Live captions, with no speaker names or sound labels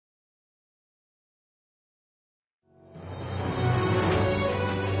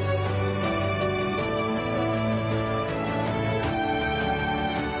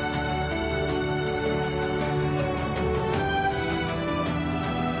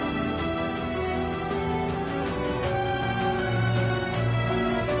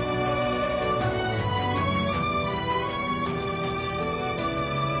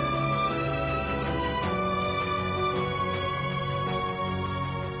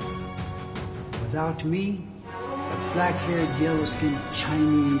without me, a black-haired, yellow-skinned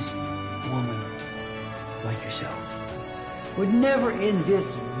Chinese woman like yourself would never in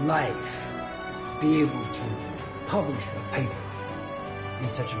this life be able to publish a paper in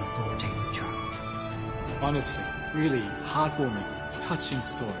such an authoritative journal. Honestly, really heartwarming, touching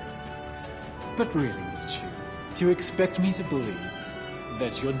story. But really, Miss Chu, do you expect me to believe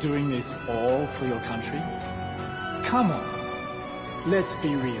that you're doing this all for your country? Come on, let's be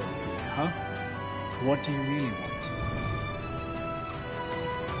real here, huh? What do you really want?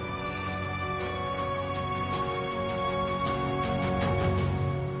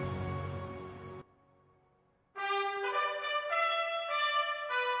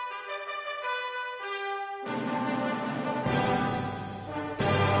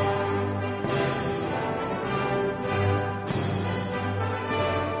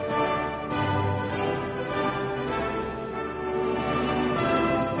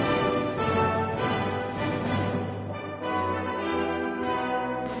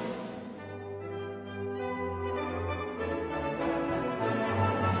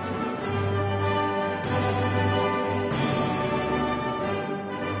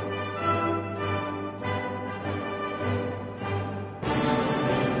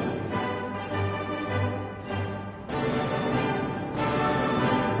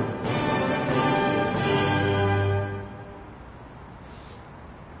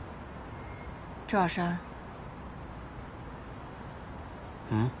 赵小山，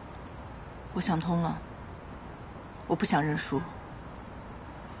我想通了，我不想认输，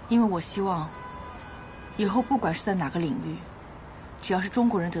因为我希望以后不管是在哪个领域，只要是中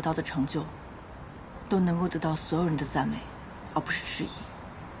国人得到的成就，都能够得到所有人的赞美，而不是质疑。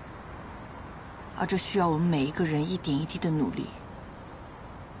而这需要我们每一个人一点一滴的努力。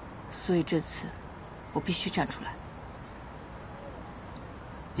所以这次，我必须站出来。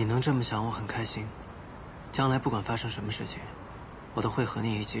 你能这么想，我很开心。将来不管发生什么事情，我都会和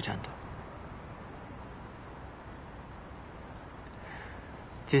你一起战斗。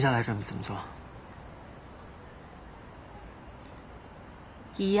接下来准备怎么做？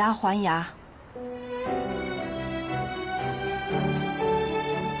以牙还牙。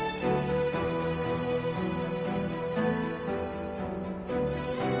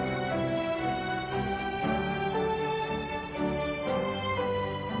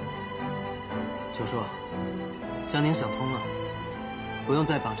九叔，江宁想通了，不用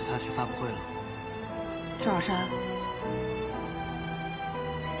再绑着他去发布会了。赵小山，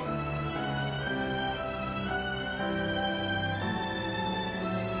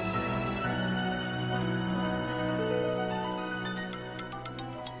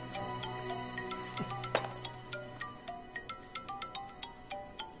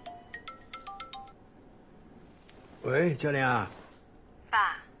喂，教练啊。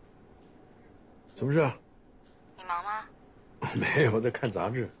 什么事啊？你忙吗？没有，我在看杂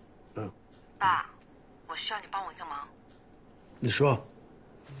志。爸，我需要你帮我一个忙。你说。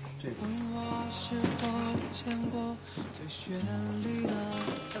这个。小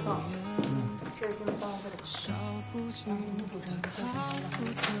宝，这是新闻发布会的稿，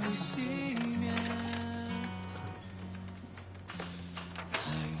女主持人说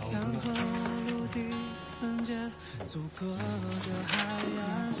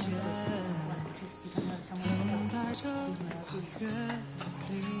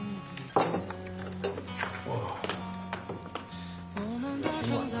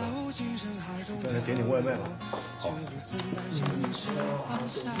再来点点外卖吧。好。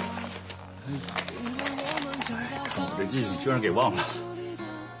我这记性居然给忘了。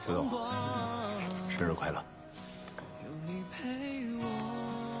邱总，生日快乐！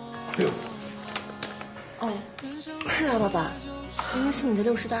哎呦。哦，是啊，爸爸，今天是你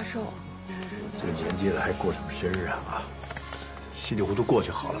的60大寿。这个年纪了还过什么生日啊？稀里糊涂过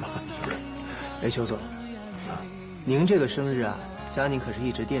去好了嘛，是不是？哎，邱总，您这个生日啊，佳宁可是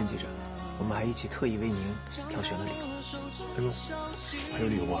一直惦记着，我们还一起特意为您挑选了礼物。哎呦，还有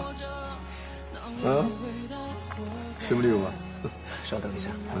礼物啊？啊？什么礼物啊？稍等一下。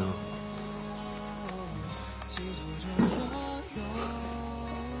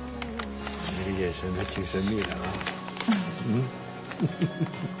你这个眼神还挺神秘的啊。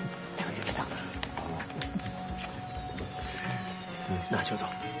待会就知道了。那邱总。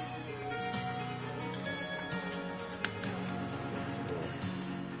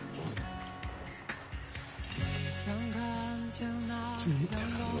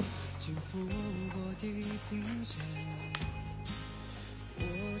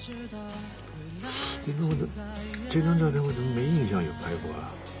 你看我的这张照片，我怎么没印象有拍过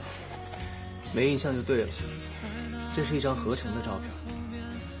啊？没印象就对了，这是一张合成的照片。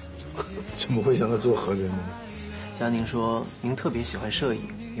怎么会想到做合人呢？佳宁说您特别喜欢摄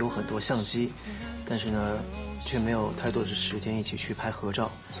影，有很多相机，但是呢，却没有太多的时间一起去拍合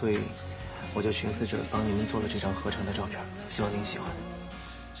照，所以我就寻思着帮您做了这张合成的照片，希望您喜欢。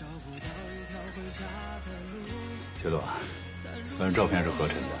邱总，虽然照片是合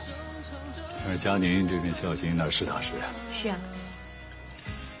成的，但是佳宁这片孝心那实打实呀。是啊。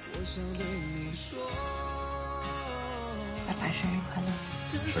爸爸生日快乐！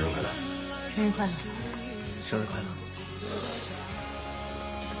生日快乐！生日快乐！生日快乐！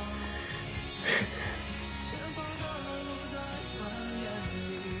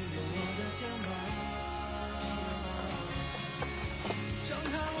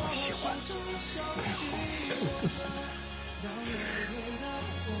我喜欢。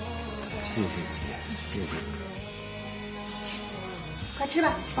谢谢你，谢谢你。快吃吧！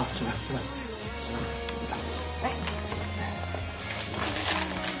啊，吃吧，吃吧。来。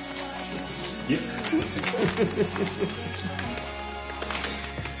耶！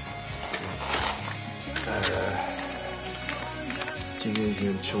今天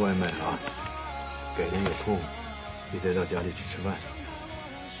先吃外卖啊，改天有空你再到家里去吃饭。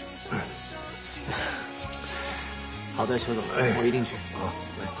好的，邱总，我一定去。好，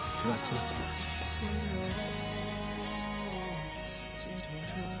来，吃吧，吃吧。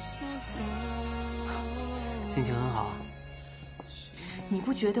心情很好啊。你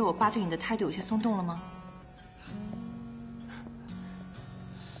不觉得我爸对你的态度有些松动了吗？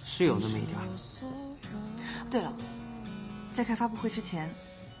是有那么一点。对了，在开发布会之前，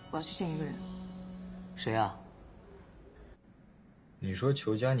我要去见一个人。谁啊？你说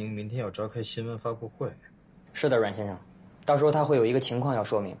裘佳宁明天要召开新闻发布会？是的，阮先生，到时候他会有一个情况要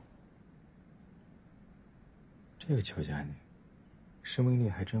说明。这个裘佳宁，生命力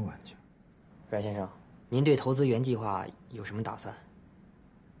还真顽强。阮先生，您对投资原计划有什么打算？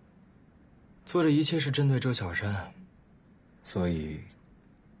做的一切是针对周小山，所以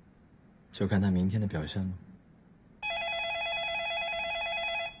就看他明天的表现了。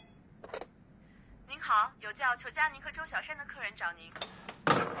您好，有叫裘佳宁和周小山的客人找您。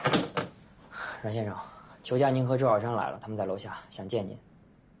阮先生，裘佳宁和周小山来了，他们在楼下，想见您。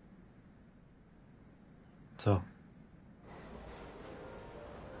走。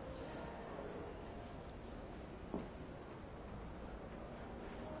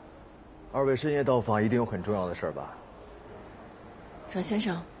二位深夜到访，一定有很重要的事儿吧？阮先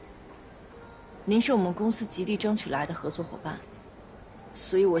生，您是我们公司极力争取来的合作伙伴，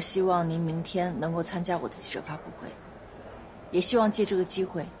所以我希望您明天能够参加我的记者发布会，也希望借这个机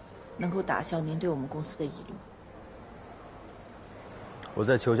会，能够打消您对我们公司的疑虑。我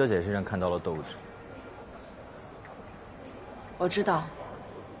在裘小姐身上看到了斗志。我知道，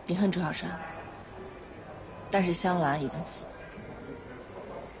你恨周小山，但是香兰已经死了。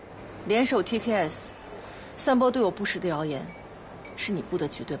联手 TKS， 散播对我不实的谣言，是你布的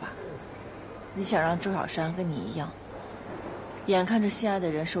局对吧？你想让周小山跟你一样，眼看着心爱的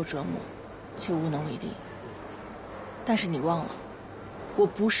人受折磨，却无能为力。但是你忘了，我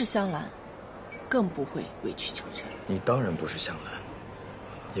不是香兰，更不会委曲求全。你当然不是香兰，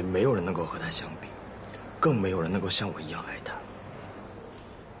也没有人能够和她相比，更没有人能够像我一样爱她。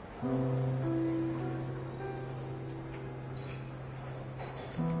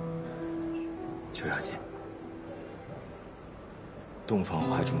邱小姐，洞房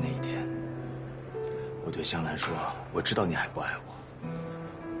花烛那一天，我对香兰说：“我知道你还不爱我，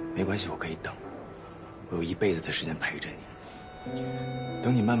没关系，我可以等，我有一辈子的时间陪着你，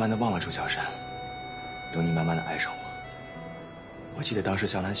等你慢慢的忘了周小山，等你慢慢的爱上我。”我记得当时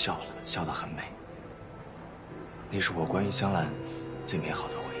香兰笑了，笑得很美，那是我关于香兰最美好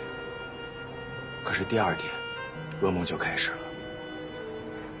的回忆。可是第二天，噩梦就开始了。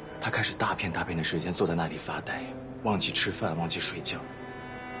他开始大片大片的时间坐在那里发呆，忘记吃饭，忘记睡觉。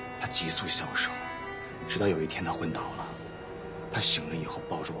他急速消瘦，直到有一天他昏倒了。他醒了以后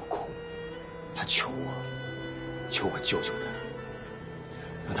抱着我哭，他求我救救他，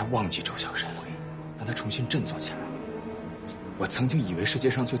让他忘记周小山，让他重新振作起来。我曾经以为世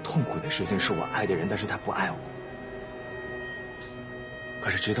界上最痛苦的事情是我爱的人，但是他不爱我。可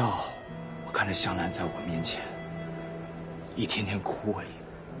是直到我看着香兰在我面前一天天枯萎，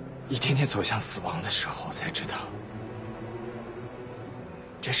一天天走向死亡的时候，我才知道，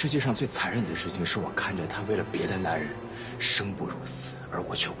这世界上最残忍的事情是我看着她为了别的男人生不如死，而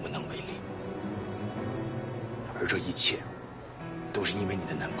我却无能为力。而这一切，都是因为你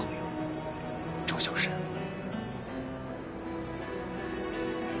的男朋友周小山。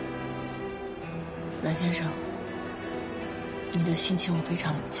阮先生，你的心情我非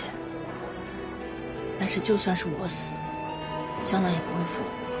常理解。但是就算是我死，香兰也不会负我。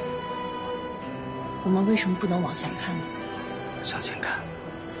我们为什么不能往前看呢？向前看，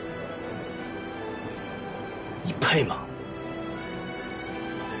你配吗？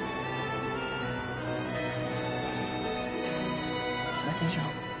马先生，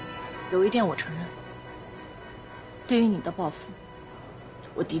有一点我承认，对于你的报复，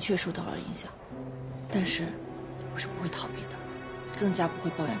我的确受到了影响，但是我是不会逃避的，更加不会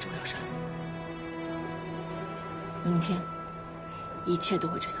抱怨周小山。明天，一切都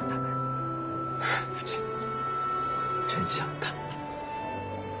会真相大白。真相大白，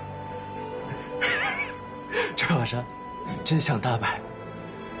周小山，真相大白，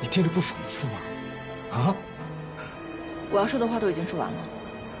你听着不讽刺吗？啊？我要说的话都已经说完了，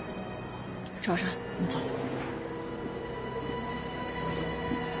周小山，你走。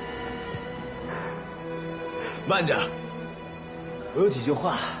慢着，我有几句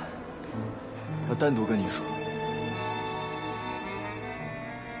话要单独跟你说。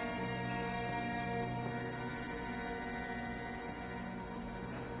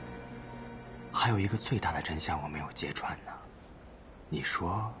还有一个最大的真相我没有揭穿呢。你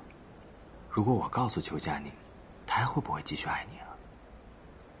说，如果我告诉邱佳宁，他还会不会继续爱你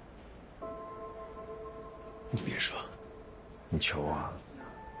啊？你别说，你求我，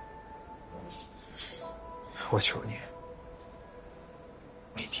我求你，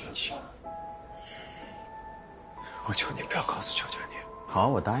你听清，我求你不要告诉邱佳宁。好，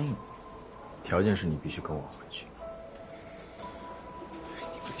我答应你，条件是你必须跟我回去。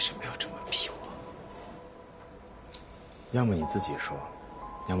你为什么要这么逼我？要么你自己说，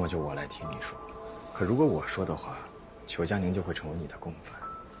要么就我来替你说。可如果我说的话，裘佳宁就会成为你的共犯，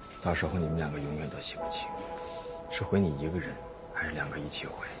到时候你们两个永远都洗不清，是回你一个人，还是两个一起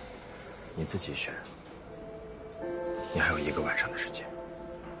回，你自己选。你还有1个晚上的时间，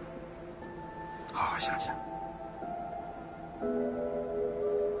好好想想。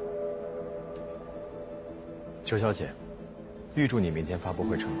裘小姐，预祝你明天发布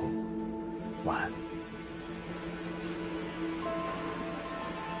会成功，晚安。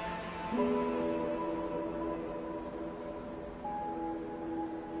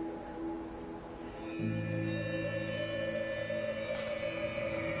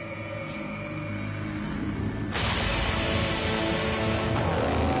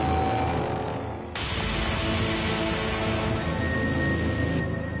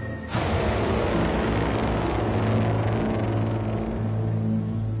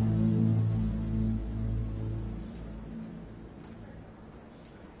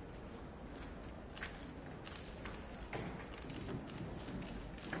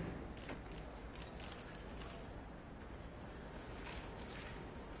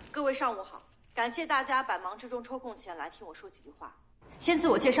各位上午好，感谢大家百忙之中抽空前来听我说几句话。先自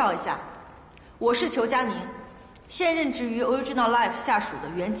我介绍一下，我是裘佳宁，现任职于 Original Life 下属的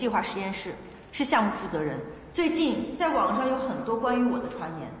原计划实验室，是项目负责人。最近在网上有很多关于我的传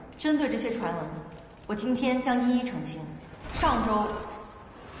言，针对这些传闻，我今天将一一澄清。上周，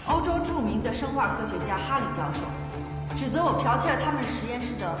欧洲著名的生化科学家哈里教授指责我剽窃了他们实验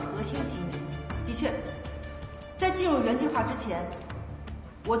室的核心机密。的确，在进入原计划之前，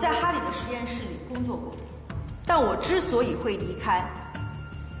我在哈里的实验室里工作过，但我之所以会离开，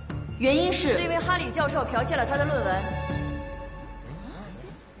原因是因为哈里教授剽窃了他的论文。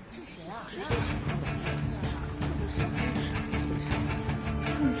这谁啊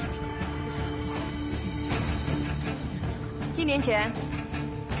？1年前，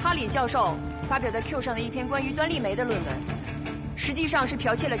哈里教授发表在 Q 上的一篇关于端粒酶的论文，实际上是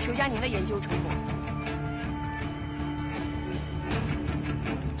剽窃了裘佳宁的研究成果。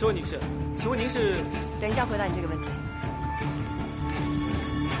这位女士，请问您是？等一下回答你这个问题。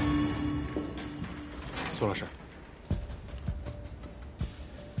苏老师，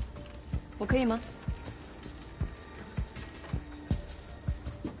我可以吗？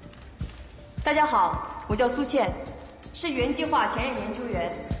大家好，我叫苏倩，是原计划前任研究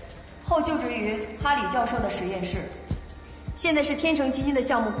员，后就职于哈里教授的实验室，现在是天成基金的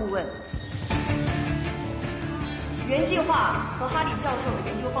项目顾问。原计划和哈里教授的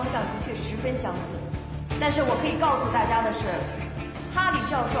研究方向的确十分相似，但是我可以告诉大家的是，哈里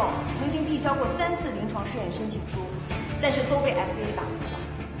教授曾经递交过3次临床试验申请书，但是都被 FDA 打回了。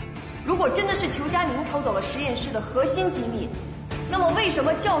如果真的是裘佳宁偷走了实验室的核心机密，那么为什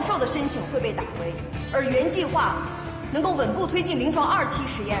么教授的申请会被打回，而原计划能够稳步推进临床2期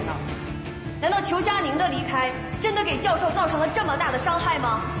实验呢？难道裘佳宁的离开真的给教授造成了这么大的伤害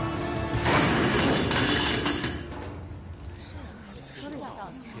吗？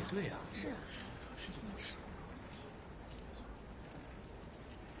也对呀，是啊，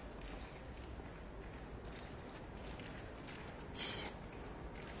谢谢。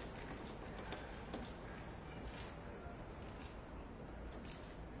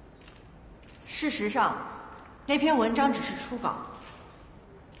事实上，那篇文章只是初稿，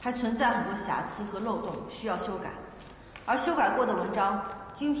还存在很多瑕疵和漏洞需要修改，而修改过的文章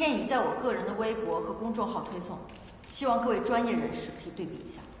今天已在我个人的微博和公众号推送，希望各位专业人士可以对比一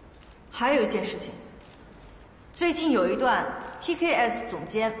下。还有一件事情，最近有一段 TKS 总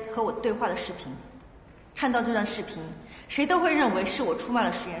监和我对话的视频，看到这段视频，谁都会认为是我出卖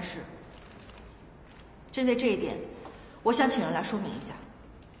了实验室。针对这一点，我想请人来说明一下。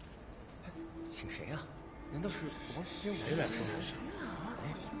请谁啊？难道是王师谁来说明？谁啊？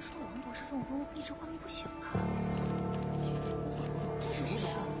听说王博士中风，一直昏迷不醒啊。这是谁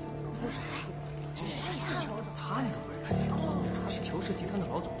啊？这是谁呀？他那个鬼是裘氏集团的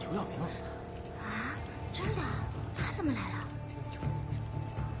老总裘耀明。啊，真的？他怎么来了？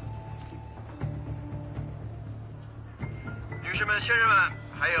女士们、先生们，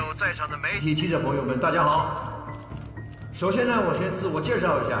还有在场的媒体记者朋友们，大家好。首先呢，我先自我介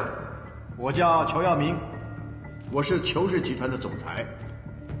绍一下，我叫裘耀明，我是裘氏集团的总裁，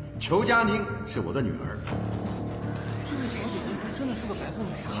裘佳宁是我的女儿。这位小姐姐真的是个白富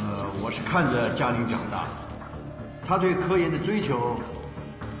美啊！我是看着佳宁长大，她对科研的追求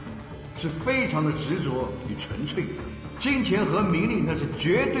是非常的执着与纯粹，金钱和名利那是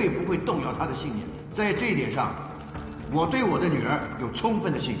绝对不会动摇她的信念。在这一点上，我对我的女儿有充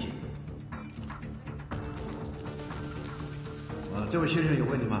分的信心。这位先生有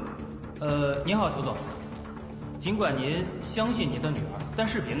问题吗？您好，裘总。尽管您相信您的女儿，但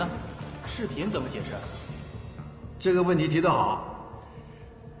视频呢？视频怎么解释？这个问题提得好。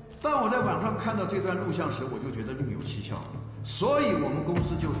当我在网上看到这段录像时，我就觉得另有蹊跷，所以我们公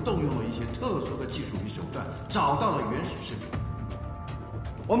司就动用了一些特殊的技术与手段，找到了原始视频。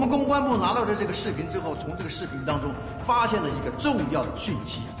我们公关部拿到了这个视频之后，从这个视频当中发现了一个重要的讯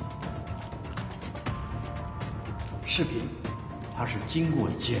息：视频它是经过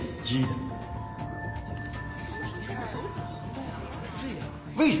剪辑的。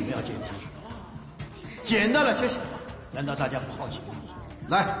为什么要剪辑？剪到了些什么？难道大家不好奇吗？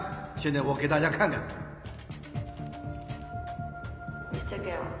来，现在我给大家看看。Mr.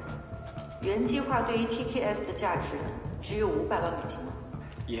 Gale， 原计划对于 TKS 的价值只有500万美金吗？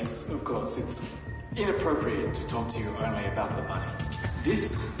 Yes, of course. It's inappropriate to talk to you only about the money.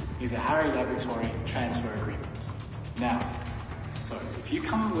 This is a Harry Laboratory transfer agreement. Now, so if you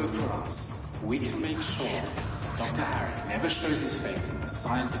come and work for us, we can make sure Dr. Harry never shows his face in the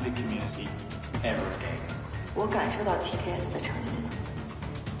scientific community ever again. 我感受到 TKS 的诚意了。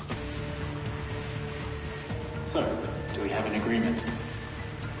So, do we have an agreement?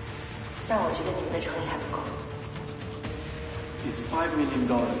 但我觉得你们的诚意还不够。Is $5 million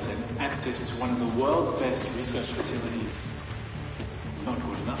and access to one of the world's best research facilities not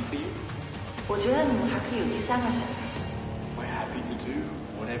good enough for you? 我觉得你们还可以有第3个选择。We're happy to do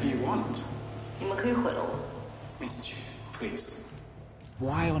whatever you want. 你们可以毁了我。Mr. Chu, please.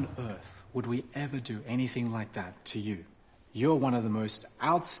 Why on earth would we ever do anything like that to you? You're one of the most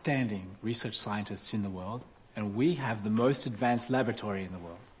outstanding research scientists in the world, and we have the most advanced laboratory in the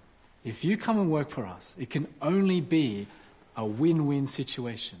world. If you come and work for us, it can only be a win-win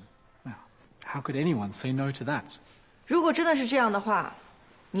situation. Now, how could anyone say no to that? 如果真的是这样的话，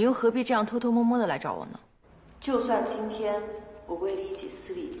你又何必这样偷偷摸摸的来找我呢？就算今天我为了一己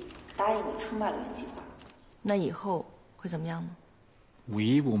私利答应你出卖了原计划，那以后会怎么样呢？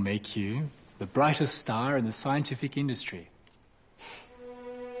 We will make you the brightest star in the scientific industry.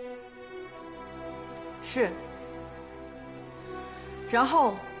 是。然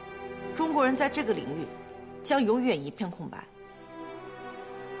后，中国人在这个领域将永远一片空白，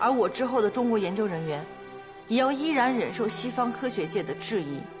而我之后的中国研究人员也要依然忍受西方科学界的质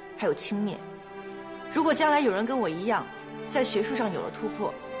疑还有轻蔑。如果将来有人跟我一样在学术上有了突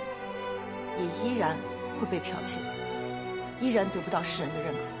破，也依然会被剽窃，依然得不到世人的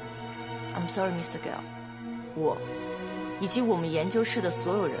认可。I'm sorry, Mr. Gale， 我以及我们研究室的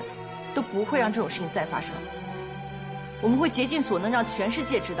所有人都不会让这种事情再发生。我们会竭尽所能让全世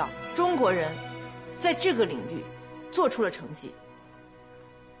界知道，中国人在这个领域做出了成绩。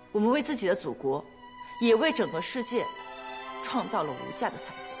我们为自己的祖国，也为整个世界创造了无价的财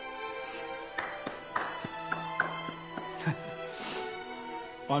富。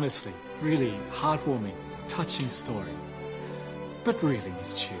Honestly, really heartwarming, touching story. But really,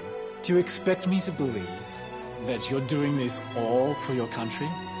 Miss Chu, do you expect me to believe that you're doing this all for your country?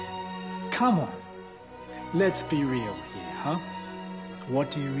 Come on, let's be real here, huh?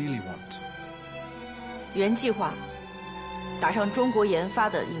 What do you really want? 原计划打上中国研发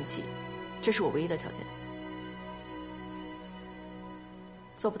的印记，这是我唯一的条件。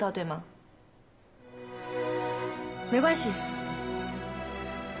做不到，对吗？没关系，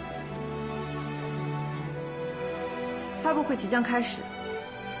发布会即将开始，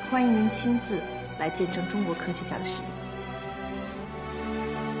欢迎您亲自来见证中国科学家的实力。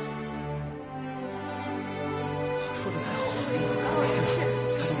说的太好了，是，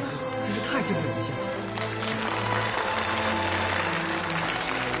真是太振奋人心了。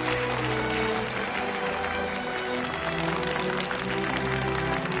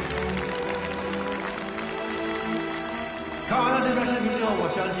看完了这段视频之后，我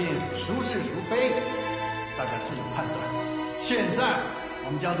相信孰是孰非，大家自有判断。现在，我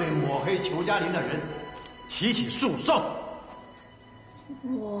们将对抹黑裘嘉玲的人提起诉讼。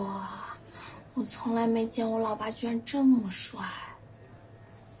哇，我从来没见我老爸居然这么帅。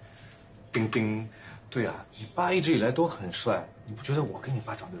丁丁，对啊，你爸一直以来都很帅，你不觉得我跟你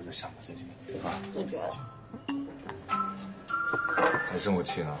爸长得有点像吗？最近啊？不觉得。还生我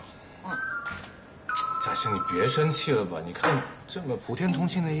气呢？嘉欣，你别生气了吧？你看这么普天同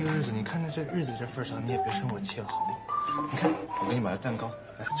庆的一个日子，你看在这日子这份上，你也别生我气了，好吗？你看，我给你买了蛋糕，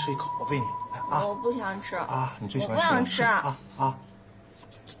来吃一口，我喂你。来啊！我不想吃啊！你最喜欢吃？我不想吃啊！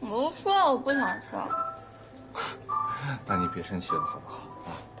我说了我不想吃。那你别生气了，好不好？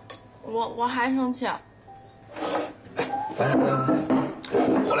啊！我还生气。来，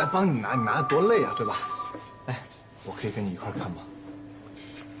我来帮你拿，你拿的多累啊，对吧？来，我可以跟你一块看吗？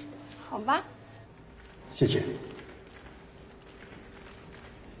好吧。谢谢。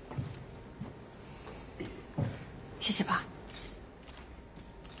谢谢爸。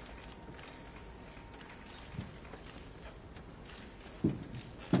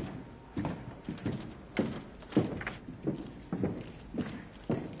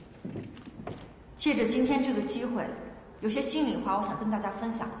借着今天这个机会，有些心里话我想跟大家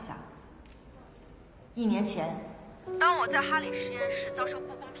分享一下。1年前，当我在哈里实验室遭受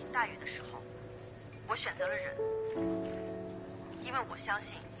不公平待遇的时候，我选择了忍，因为我相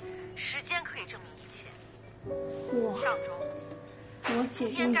信时间可以证明一切。哇！上周，我姐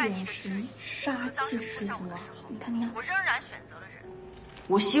这眼神杀气十足啊！你看看，我仍然选择了忍。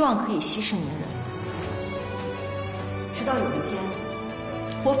我希望可以息事宁人，直到有一天，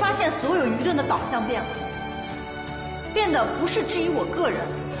我发现所有舆论的导向变了，变得不是质疑我个人，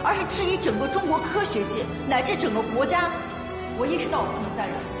而是质疑整个中国科学界乃至整个国家。我意识到我不能再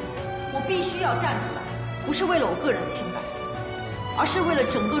忍了，我必须要站出来，不是为了我个人的清白，而是为了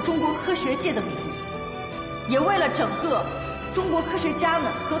整个中国科学界的名誉，也为了整个中国科学家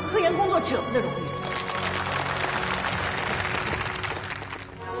们和科研工作者们的荣誉。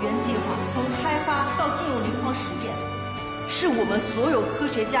原计划从开发到进入临床实验，是我们所有科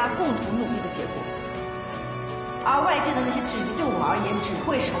学家共同努力的结果，而外界的那些质疑对我而言只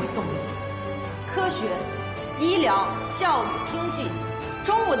会成为动力。科学、医疗、教育、经济，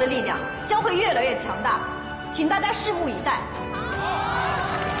中国的力量将会越来越强大，请大家拭目以待。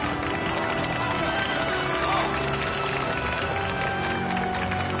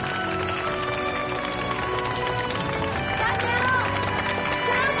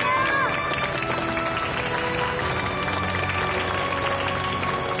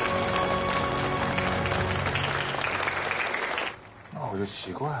我就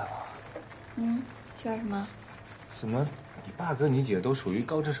奇怪了，奇怪什么？怎么你爸跟你姐都属于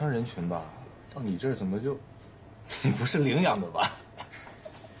高智商人群吧？到你这儿怎么就……你不是领养的吧？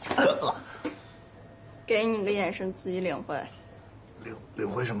给你个眼神，自己领会。领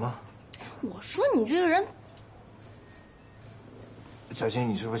会什么？我说你这个人，小新，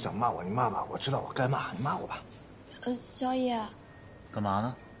你是不是想骂我？你骂吧，我知道我该骂，你骂我吧。小野，干嘛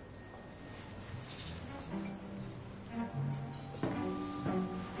呢？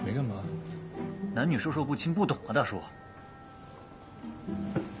没干嘛。男女授受不亲，不懂啊，大叔。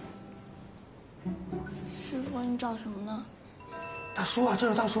师傅，你找什么呢？大叔啊，这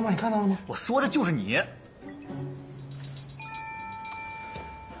有大叔吗？你看到了吗？我说的就是你。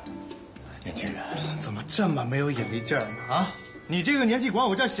年轻人怎么这么没有眼力劲儿呢？啊，你这个年纪管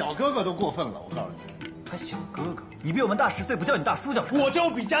我叫小哥哥都过分了，我告诉你。还小哥哥？你比我们大10岁，不叫你大叔叫什么？我就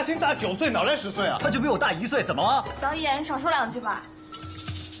比嘉欣大9岁，哪来10岁啊？他就比我大1岁，怎么了？小野，你少说2句吧。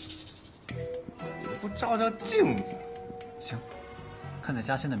不照照镜子。行，看在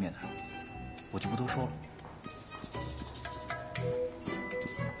嘉欣的面子上，我就不多说了。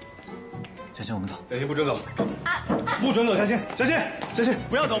嘉欣，我们走。嘉欣不准走，不准走，嘉欣，嘉欣，嘉欣，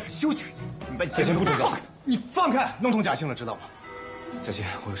不要走，休息。你把嘉欣不准走，你放开，弄痛嘉欣了，知道吗？嘉欣，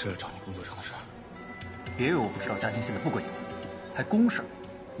我有事要找你工作上的事。别以为我不知道嘉欣现在不归你管，还公事，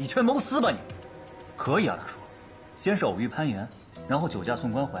以权谋私吧你？可以啊，大叔，先是偶遇攀岩，然后酒驾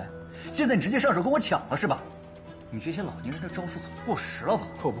送关怀。现在你直接上手跟我抢了是吧？你这些老年人的招数早就过时了吧？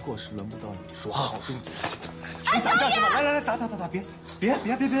过不过时轮不到你说，好动作。哎，小野，来，打，别，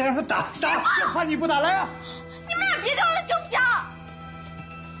让他打，打，怕你不打，来啊！你们俩别丢了，行不行？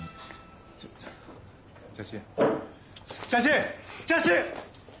嘉欣，嘉欣，嘉欣，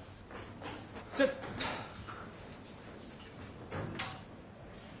这。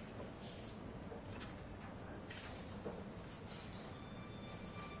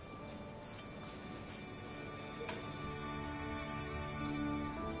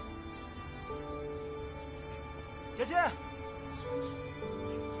嘉欣，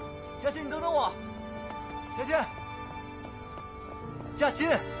嘉欣，你等等我。嘉欣，嘉欣，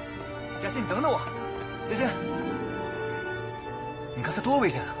嘉欣，你等等我。嘉欣，你刚才多危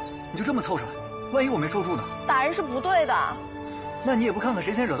险啊！你就这么凑上来，万一我没收住呢？打人是不对的。那你也不看看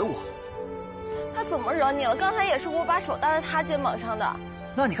谁先惹的我？他怎么惹你了？刚才也是我把手搭在他肩膀上的。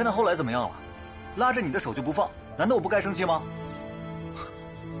那你看他后来怎么样了？拉着你的手就不放，难道我不该生气吗？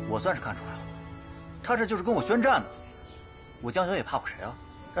我算是看出来了。他这就是跟我宣战的，我江小野怕唬谁啊？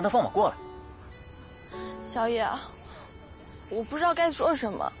让他放马过来。小野，我不知道该说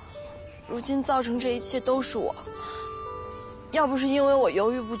什么。如今造成这一切都是我，要不是因为我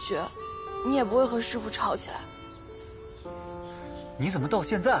犹豫不决，你也不会和师傅吵起来。你怎么到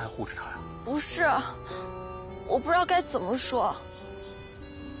现在还护着他呀？不是，我不知道该怎么说。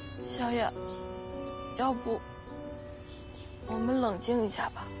小野，要不我们冷静一下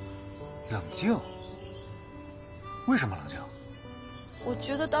吧？冷静？为什么冷静？我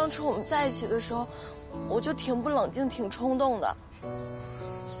觉得当初我们在一起的时候，我就挺不冷静，挺冲动的。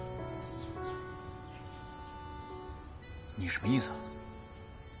你什么意思啊？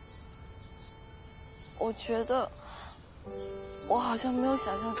我觉得我好像没有想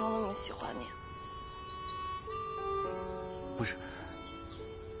象中那么喜欢你。不是，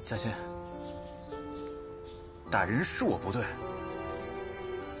嘉欣，打人是我不对，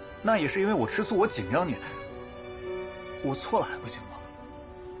那也是因为我吃醋，我紧张你，我错了还不行吗？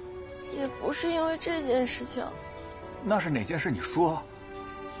也不是因为这件事情。那是哪件事？你说。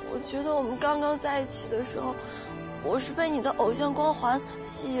我觉得我们刚刚在一起的时候，我是被你的偶像光环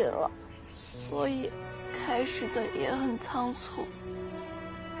吸引了，所以开始的也很仓促。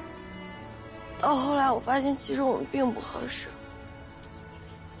到后来我发现其实我们并不合适。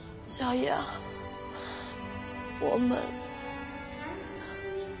小野，我们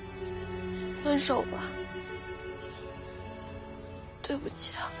分手吧。对不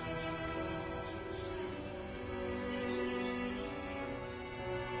起啊。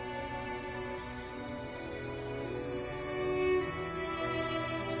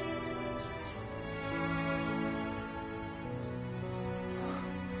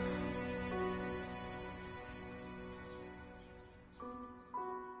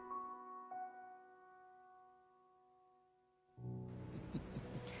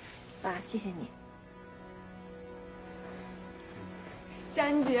爸，谢谢你。佳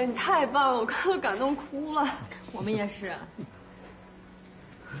妮姐，你太棒了，我看都感动哭了。我们也是。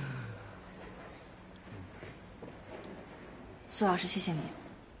苏老师，谢谢你，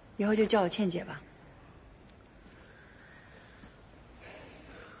以后就叫我倩姐吧。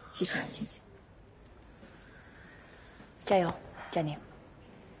谢谢你，倩姐。加油，佳宁。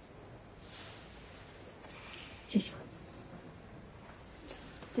谢谢。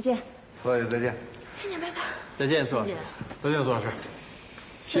再见。苏老师再见。倩姐，拜拜。再见，苏老师。再见，苏老师。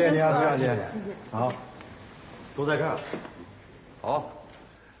谢谢你啊，苏小姐。好，都在这儿。好，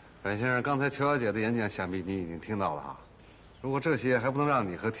阮先生，刚才裘小姐的演讲，想必你已经听到了啊。如果这些还不能让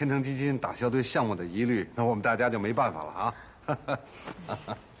你和天成基金打消对项目的疑虑，那我们大家就没办法了啊。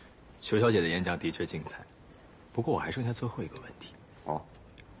裘小姐的演讲的确精彩，不过我还剩下最后一个问题。哦，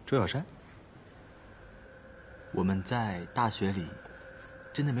周小山，我们在大学里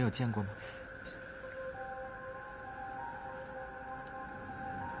真的没有见过吗？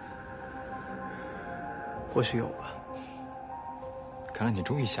或许有吧。看来你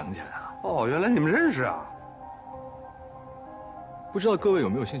终于想起来了。哦，原来你们认识啊！不知道各位有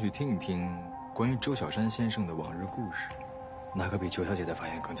没有兴趣听一听关于周小山先生的往日故事？哪个比裘小姐的发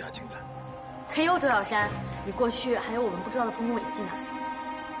言更加精彩？嘿呦，周小山，你过去还有我们不知道的丰功伟绩呢。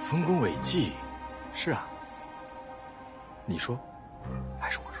丰功伟绩，是啊。你说，还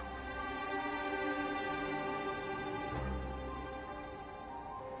是我说？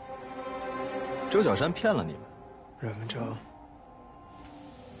周小山骗了你们，忍不着。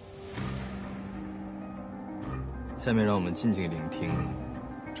下面让我们静静聆听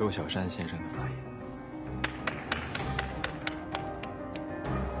周小山先生的发言。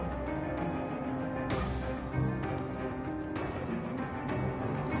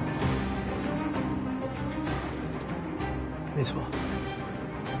没错，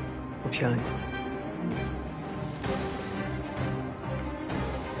我骗了你。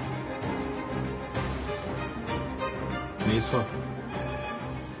没错，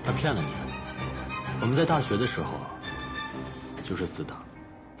他骗了你。我们在大学的时候就是死党，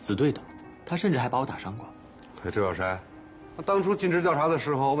死对头。他甚至还把我打伤过。哎，周小山，当初尽职调查的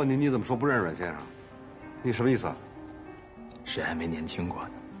时候问你怎么说不认识阮先生？你什么意思啊？谁还没年轻过呢？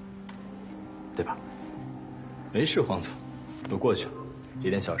对吧？没事，黄总，都过去了，这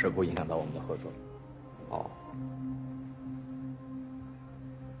点小事不会影响到我们的合作。哦。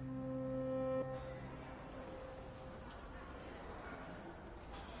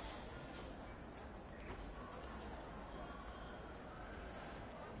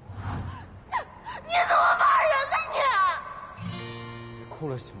你怎么骂人呢你？别哭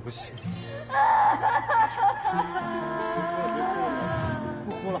了行不行？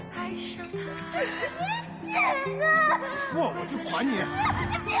不哭了。你贱人！我就管你！你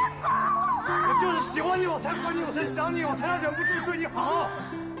别管我！我就是喜欢你，我才管你，我才想你，我才忍不住对你好。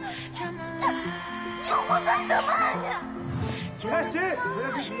你胡说什么啊你？哎，行，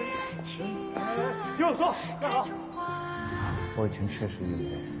听我说，干好。我以前确实以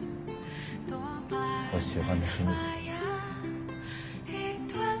为我喜欢的是你，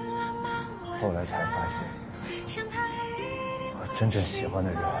后来才发现，我真正喜欢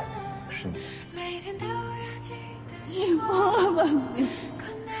的人是你。你疯了吧你？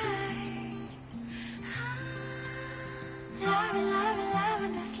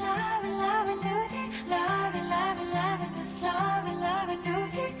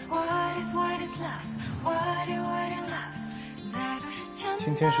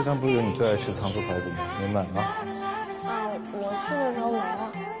今天食堂不是有你最爱吃的糖醋排骨吗？没买吗？我去的时候没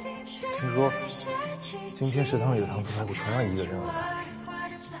了。听说今天食堂里的糖醋排骨全让一个人了。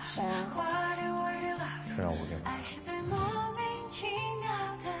谁啊？是让我给买。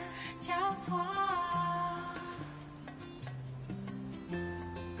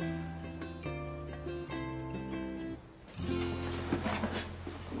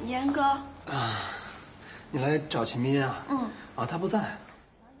严哥啊，你来找秦斌啊？嗯。啊，他不在。想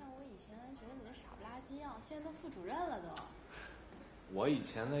想我以前觉得你那傻不拉几样，现在都副主任了都。我以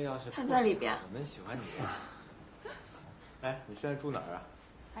前呢，要是他在里边，我能喜欢你。哎，你现在住哪儿啊？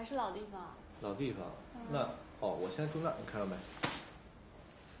还是老地方。老地方，那哦，我现在住那儿，你看到没？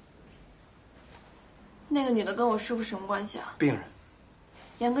那个女的跟我师傅什么关系啊？病人。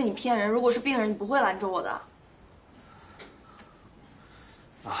严哥，你骗人！如果是病人，你不会拦着我的。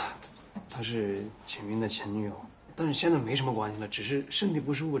啊，她是秦斌的前女友，但是现在没什么关系了，只是身体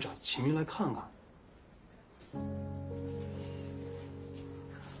不舒服，找秦斌来看看。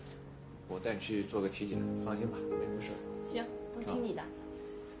我带你去做个体检，放心吧，没什么事。行，都听你的。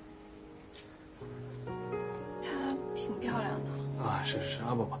她挺漂亮的。啊，是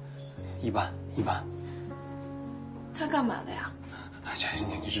啊，不，一般。她干嘛的呀？哎，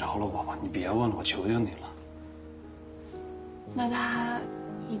你饶了我吧，你别问了，我求求你了。那她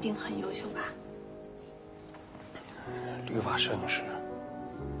一定很优秀吧？律法摄影师。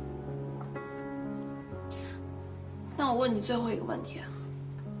那我问你最后一个问题：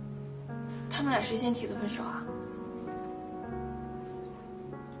他们俩谁先提的分手啊？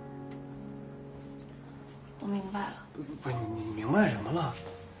我明白了。不，你明白什么了？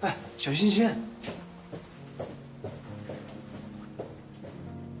哎，小欣欣。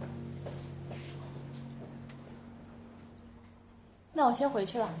那我先回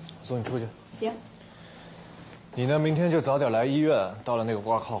去了。送你出去。行。你呢？明天就早点来医院，到了那个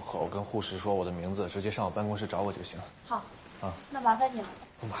挂号口，跟护士说我的名字，直接上我办公室找我就行。好。啊。那麻烦你了。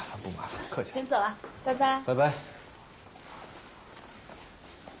不麻烦，客气。先走了，拜拜。拜拜。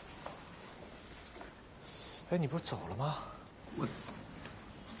哎，你不是走了吗？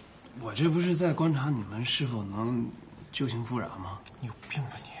我这不是在观察你们是否能旧情复燃吗？你有病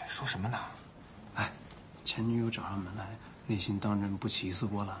吧你？说什么呢？哎，前女友找上门来，内心当真不起一丝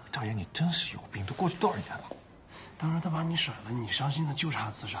波澜。赵岩，你真是有病！都过去多少年了？当时他把你甩了，你伤心的就差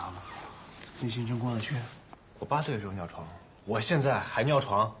自杀了，内心真过得去？我8岁的时候尿床，我现在还尿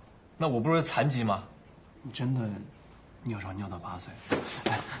床，那我不是残疾吗？你真的尿床尿到8岁？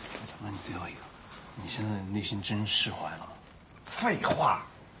哎，我再问你最后一个，你现在内心真释怀了吗？废话，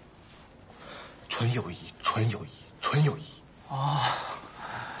纯友谊，纯友谊，纯友谊。啊，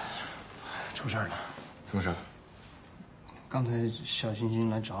出事了！什么事？刚才小欣欣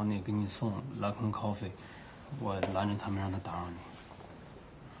来找你，给你送拉坑 coffee， 我拦着他没让他打扰你。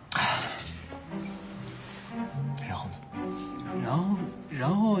然后呢？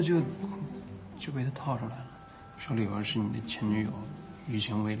然后就被他套出来了，手里边是你的前女友，余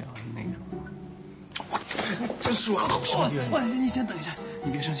情未了的那种。真是我好兄弟！你先等一下，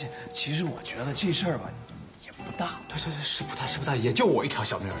你别生气。其实我觉得这事儿吧，也不大。对，是不大，也就我一条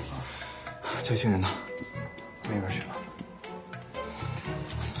小命而已。这些人呢？那边去了。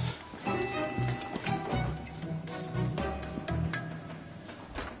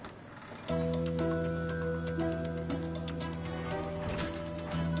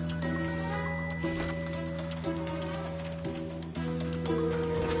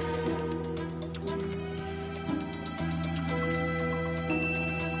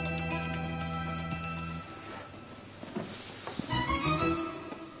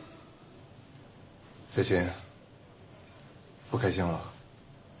小琴，不开心了？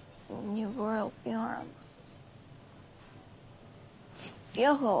你不是有病人吗？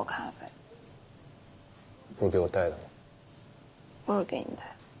别喝我咖啡。不是给我带的吗？不是给你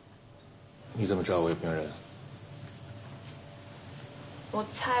带。你怎么知道我有病人？我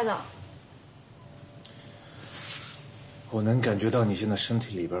猜的。我能感觉到你现在身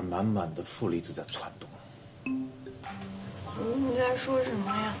体里边满满的负离子在窜动。你在说什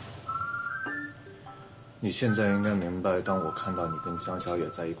么呀？你现在应该明白，当我看到你跟江小野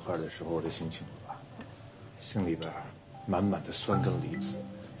在一块儿的时候，我的心情了吧？心里边满满的酸根离子，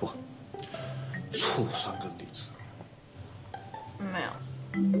不，醋酸根离子。没有。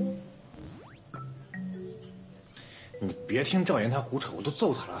你别听赵岩他胡扯，我都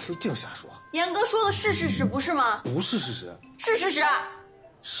揍他了，是净瞎说。严哥说的是事实，不是吗？不是事实。是事实。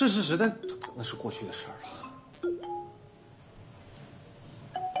是事实，但那是过去的事儿了。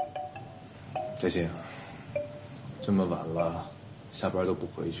小新，这么晚了，下班都不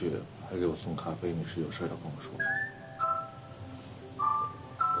回去，还给我送咖啡，你是有事要跟我说吗？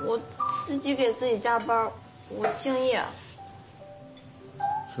我自己给自己加班，我敬业。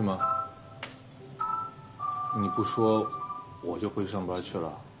是吗？你不说，我就回上班去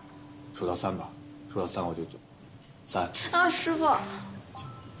了。数到3吧，数到3我就走。3。啊，师傅，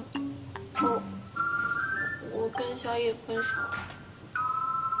我跟小野分手了。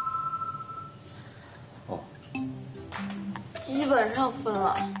哦。基本上分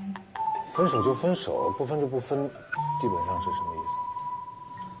了。分手就分手，不分就不分，基本上是什么意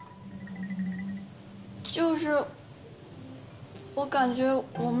思？就是我感觉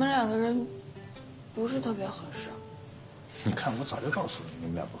我们2个人不是特别合适。你看，我早就告诉你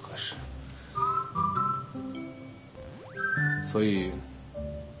们俩不合适。所以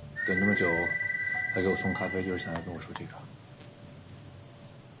等这么久还给我送咖啡，就是想要跟我说这个。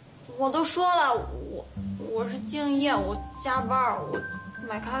我都说了，我是敬业，我加班，我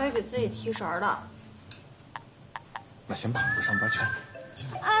买咖啡给自己提神的。那行吧，我上班去了。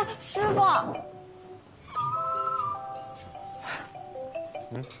哎，师傅。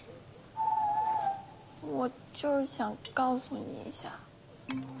嗯。我就是想告诉你一下。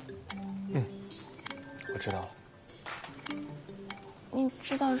嗯，我知道了。你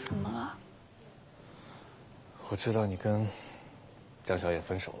知道什么了？我知道你跟江小野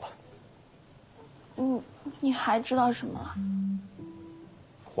分手了。你还知道什么了？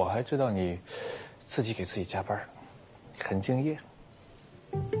我还知道你自己给自己加班，很敬业。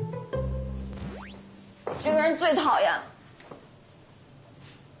这个人最讨厌。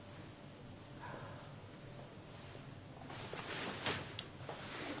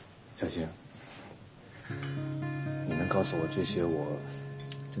小新，你能告诉我这些，我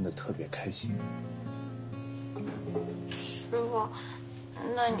真的特别开心。师傅，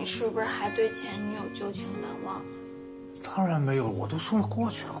那你是不是还对前女友旧情难忘？当然没有，我都说了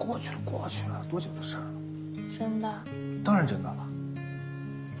过去了，过去了，过去了，多久的事儿了？真的？当然真的了。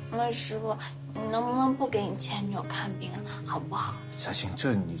那师傅，你能不能不给你前女友看病，好不好？小新，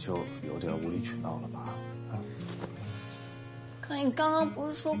这你就有点无理取闹了吧？可你刚刚不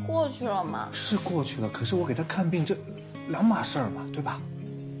是说过去了吗？是过去了，可是我给她看病，这2码事儿嘛，对吧？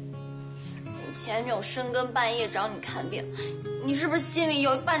你前女友深更半夜找你看病，你是不是心里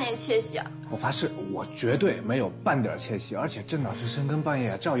有半点窃喜啊？我发誓，我绝对没有半点窃喜，而且这哪是深更半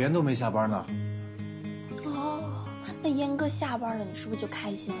夜，赵岩都没下班呢。哦，那严哥下班了，你是不是就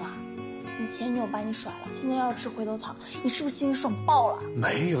开心了？你前女友把你甩了，现在要吃回头草，你是不是心里爽爆了？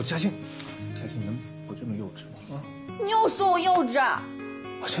没有，嘉欣，你能不这么幼稚吗？啊！你又说我幼稚。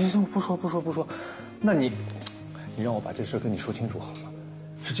行，不说。那你让我把这事跟你说清楚好吗？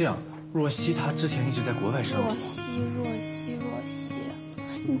是这样的，若曦她之前一直在国外生活。若曦，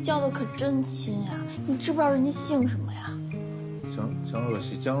你叫的可真亲呀！你知不知道人家姓什么呀？江若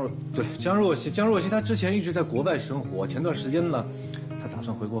曦，江若曦，她之前一直在国外生活。前段时间呢，她打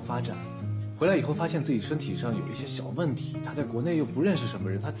算回国发展，回来以后发现自己身体上有一些小问题，她在国内又不认识什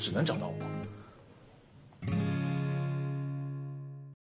么人，她只能找到我。